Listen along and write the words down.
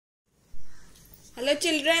Hello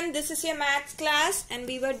children, this is your maths class and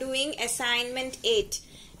we were doing assignment 8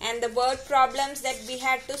 and the word problems that we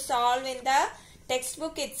had to solve in the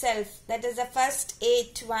textbook itself. That is the first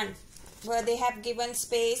 8 one where they have given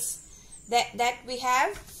space that we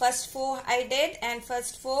have. First 4 I did and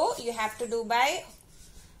first 4 you have to do by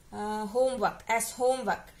homework,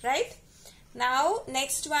 right? Now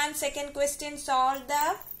next one, second question, solve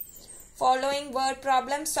the following word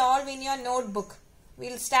problem, solve in your notebook.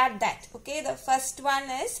 We'll start that. Okay, the first one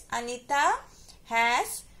is Anita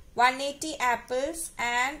has 180 apples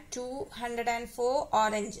and 204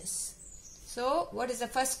 oranges. So, what is the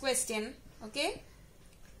first question? Okay,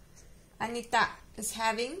 Anita is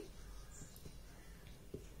having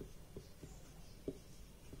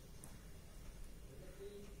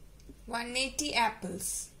 180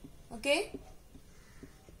 apples. Okay.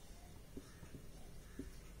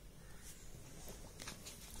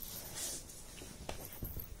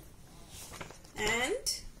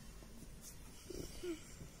 And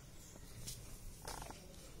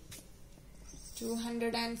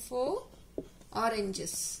 204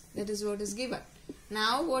 oranges. That is what is given.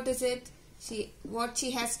 Now what is it? What she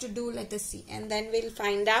has to do, let us see. And then we'll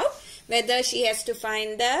find out whether she has to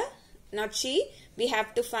find the, we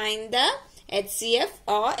have to find the HCF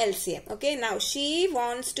or LCM. Okay, now she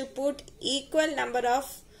wants to put equal number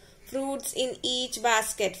of fruits in each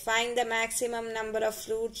basket. Find the maximum number of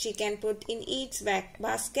fruits she can put in each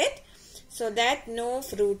basket so that no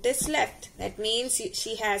fruit is left. That means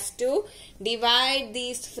she has to divide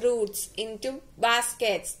these fruits into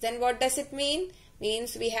baskets. Then what does it mean?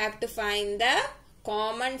 Means we have to find the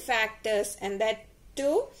common factors, and that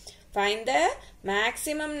to find the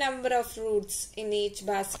maximum number of fruits in each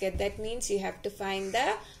basket. That means you have to find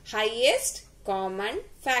the highest common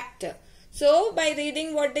factor. So, by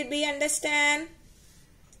reading, what did we understand?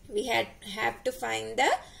 We have to find the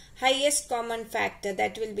highest common factor.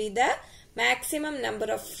 That will be the maximum number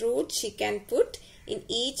of fruit she can put in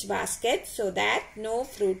each basket so that no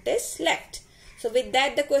fruit is left. So, with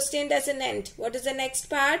that, the question doesn't end. What is the next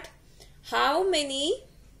part? How many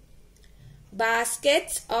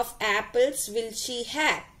baskets of apples will she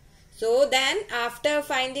have? So, then after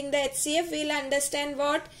finding the HCF, we will understand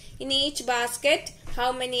what in each basket,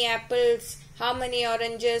 how many apples, how many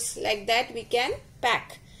oranges, like that we can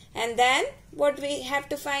pack. And then what we have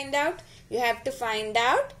to find out? You have to find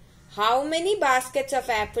out how many baskets of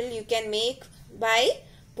apple you can make by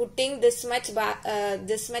putting this much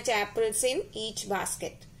apples in each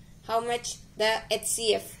basket. How much the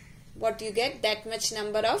HCF, what you get, that much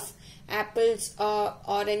number of apples or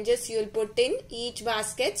oranges you will put in each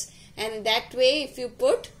baskets. And that way, if you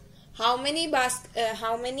put how many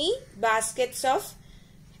baskets of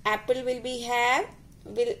apple will be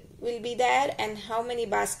there and how many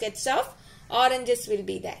baskets of oranges will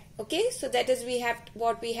be there. Okay, so that is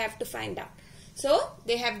what we have to find out. So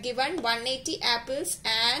they have given 180 apples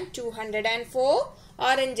and 204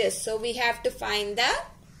 oranges. So we have to find the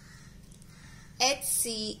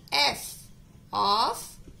HCF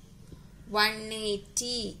of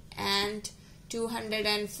 180 and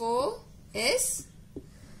 204 is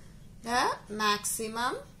the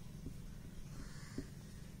maximum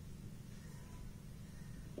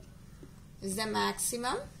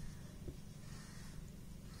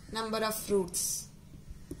number of fruits.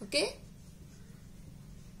 Okay,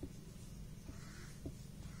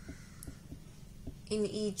 in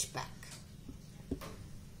each pack,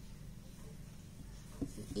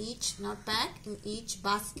 in each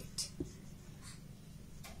basket.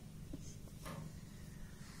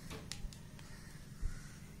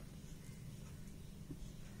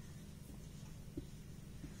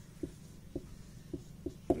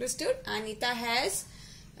 Understood? Anita has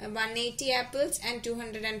 180 apples and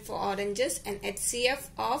 204 oranges, and HCF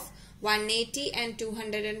of 180 and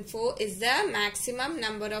 204 is the maximum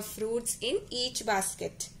number of fruits in each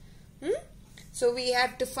basket. So we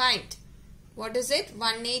have to find, what is it?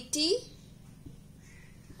 180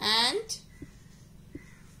 and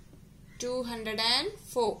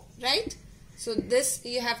 204, right? So this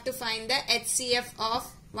you have to find the HCF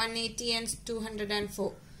of 180 and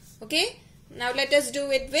 204. Okay? Now let us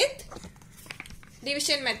do it with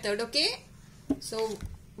division method. Okay, so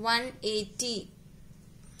 180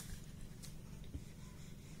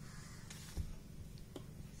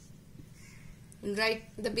 we'll write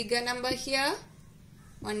the bigger number here,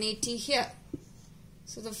 180 here.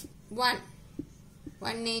 So the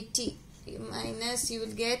 180 minus, you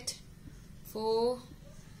will get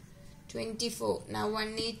 424. Now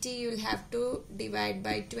 180 you will have to divide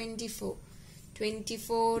by 24.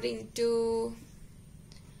 24 into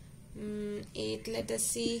 8, let us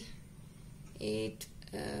see, 8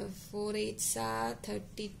 4 8s are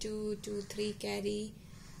 32, 2 3 carry,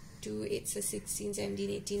 2 8s are 16, 17,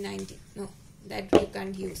 18, 19. No, that you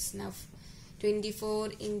can't use. Now 24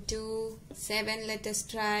 into 7, let us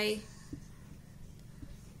try.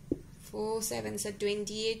 4 7s are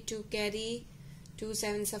 28, 2 carry, 2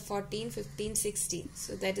 7s are 14, 15, 16.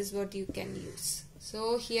 So that is what you can use.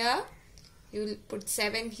 So here you will put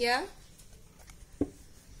 7 here,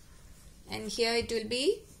 and here it will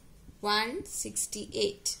be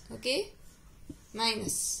 168. Okay,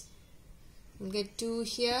 minus, you will get 2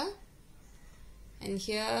 here, and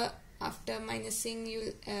here after minusing you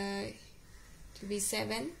will it will be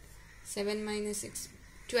 7. 7 minus 6,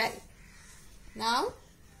 12. Now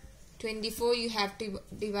 24 you have to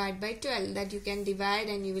divide by 12. That you can divide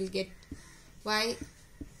and you will get y.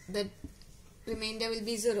 The remainder will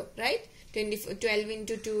be 0, right? 12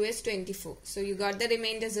 into 2 is 24. So you got the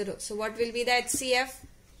remainder 0. So what will be the HCF?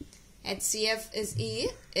 HCF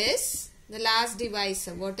is the last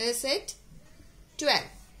divisor. What is it? 12.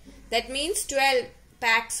 That means 12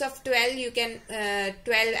 packs of 12 you can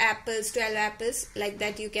 12 apples like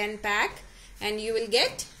that you can pack, and you will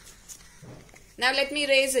get. Now let me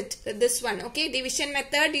raise it, this one. Okay, division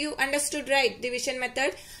method you understood, right? Division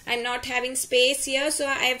method. I am not having space here, so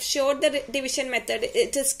I have showed the division method.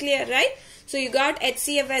 It is clear, right? So you got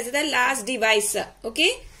HCF as the last divisor.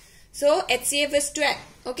 Okay, so HCF is 12.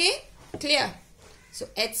 Okay, clear? So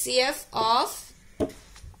HCF of,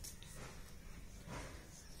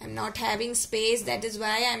 I am not having space, that is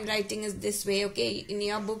why I am writing it this way. Okay, in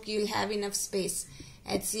your book you will have enough space.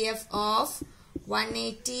 HCF of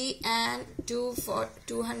 180 and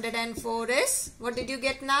 204 is, what did you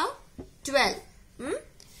get now? 12.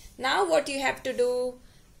 Now what you have to do?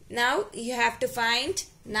 Now you have to find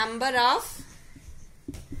number of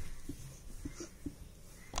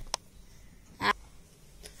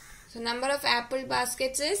apple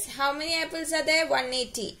baskets is, how many apples are there?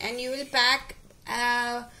 180, and you will pack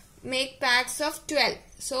make packs of 12.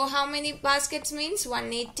 So how many baskets means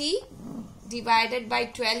 180 divided by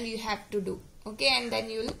 12 you have to do. Okay, and then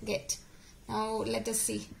you will get. Now let us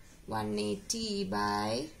see. 180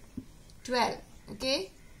 by 12.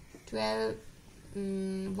 Okay, 12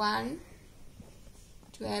 1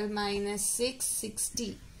 12 minus 6,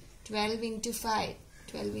 60. 12 into 5.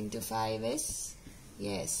 12 into 5 is,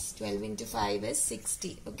 yes, 12 into 5 is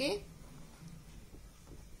 60. Okay,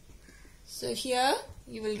 so here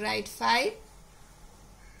you will write 5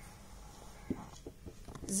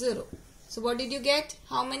 0. So what did you get?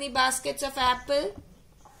 How many baskets of apple?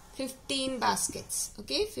 15 baskets.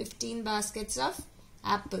 Okay, 15 baskets of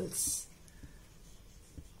apples.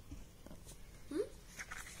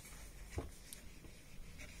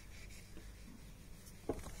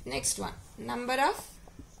 Next one, number of,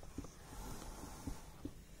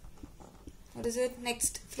 what is it?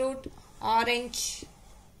 Next fruit, orange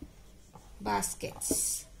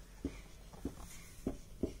baskets.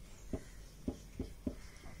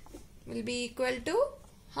 Will be equal to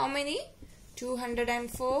how many?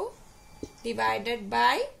 204 divided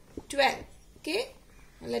by 12. Okay,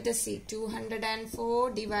 let us see. 204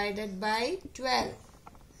 divided by 12.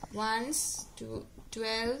 Once,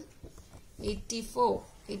 12, 84.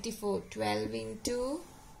 84. 12 into,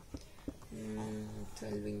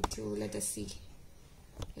 let us see.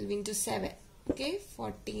 12 into 7. Okay,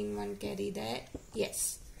 14, 1 carry there.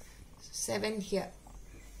 Yes, 7 here.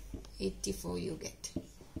 84 you get.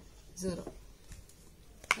 0.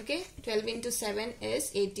 Okay, 12 into 7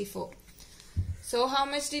 is 84. So how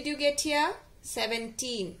much did you get here?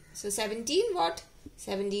 17. So 17 what?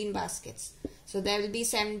 17 baskets. So there will be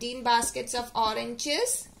 17 baskets of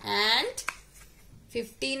oranges and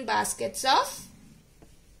 15 baskets of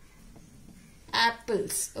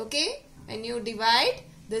apples. Okay, when you divide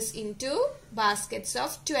this into baskets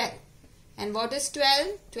of 12. And what is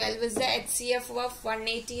 12? 12 is the HCF of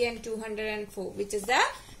 180 and 204, which is the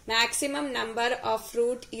maximum number of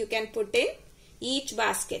fruit you can put in each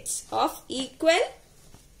baskets of equal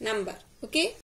number. Okay,